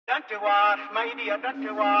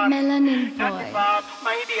Melanin Boy.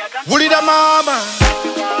 Wulida mama.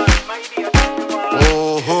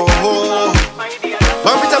 Oh ho ho.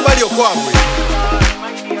 Bambita bali okwamwe.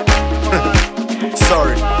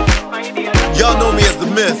 Sorry. Y'all know me as the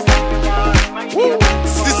Myth.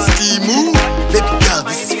 Musisi move. Baby girl,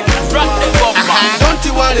 this is for you. Don't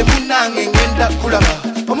you worry, munange ngenda kulaba.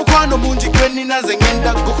 Omukwano mungi kweni naze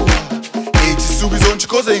ngenda gukuwa. Ekisuubizo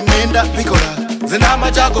nkikoze ngenda bikola. Zena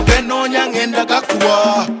amajago benonya ngenda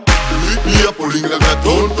gakuwa. Me up pulling like a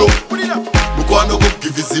tonto. Mukwano go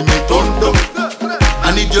give you me tonto.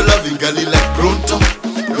 I need your loving girlie like pronto.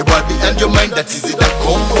 Your body and your mind, that is it, that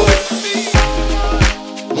combo.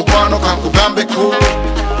 Mukwano kankugambe ko.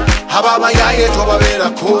 Hababa yaye tobabera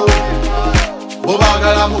ko.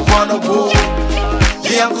 Bobagala mukwano go.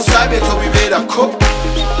 Yankusabe tobibera ko.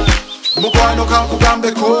 Mukwano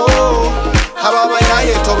kankugambe ko. Hababa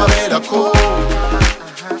yaye tobabera ko.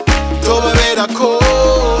 Tobabera ko.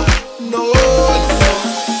 No.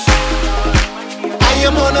 I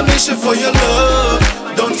am on a mission for your love.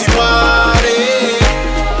 Don't you worry.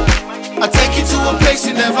 I take you to a place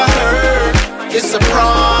you never heard. It's a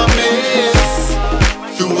promise.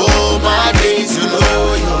 Through all my days you're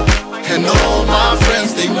loyal, and all my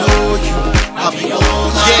friends they know you. I'll be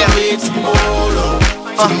on my way tomorrow.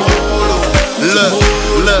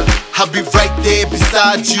 Look, I'll be right there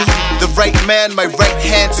beside you. The right man, my right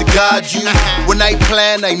hand to guide you. When I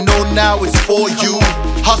plan, I know now it's for you.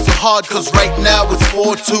 Hustle hard, cause right now it's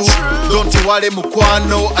for two. Don't you worry,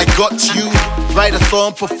 mukwano, I got you. Write a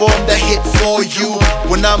song, perform the hit for you.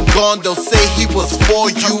 When I'm gone, they'll say he was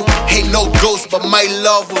for you. Ain't no ghost, but my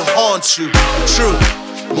love will haunt you. True.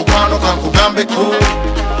 Mukwano kankugambe ko.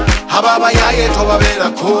 Hababa yaye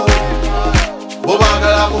tobabera ko.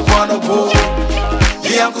 Bobagala mukwano go.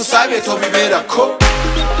 Yankusabe tobibera ko.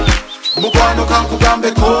 Mukwano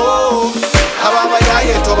kankugambe ko. Hababa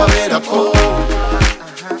yaye tobabera ko.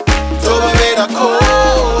 Tobabera ko.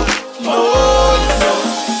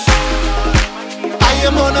 I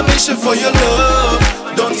am on a mission for your love.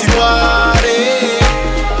 Don't you worry.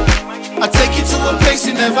 I take you to a place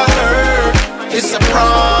you never heard. It's a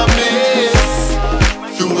promise.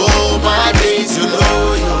 Through all my days you're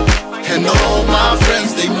loyal, and all my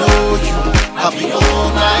friends they know you. I'll be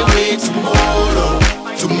on my way tomorrow.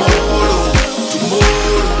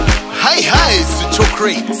 Hi, it's the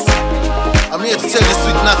Chocrates. I'm here to tell you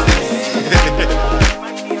sweet nothing.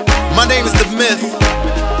 My name is the Myth,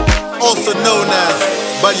 also known as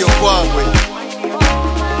Balyo Kwamwe.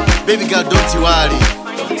 Baby girl, don't you worry.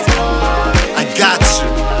 I got you.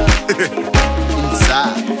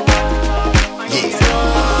 Inside. Yeah.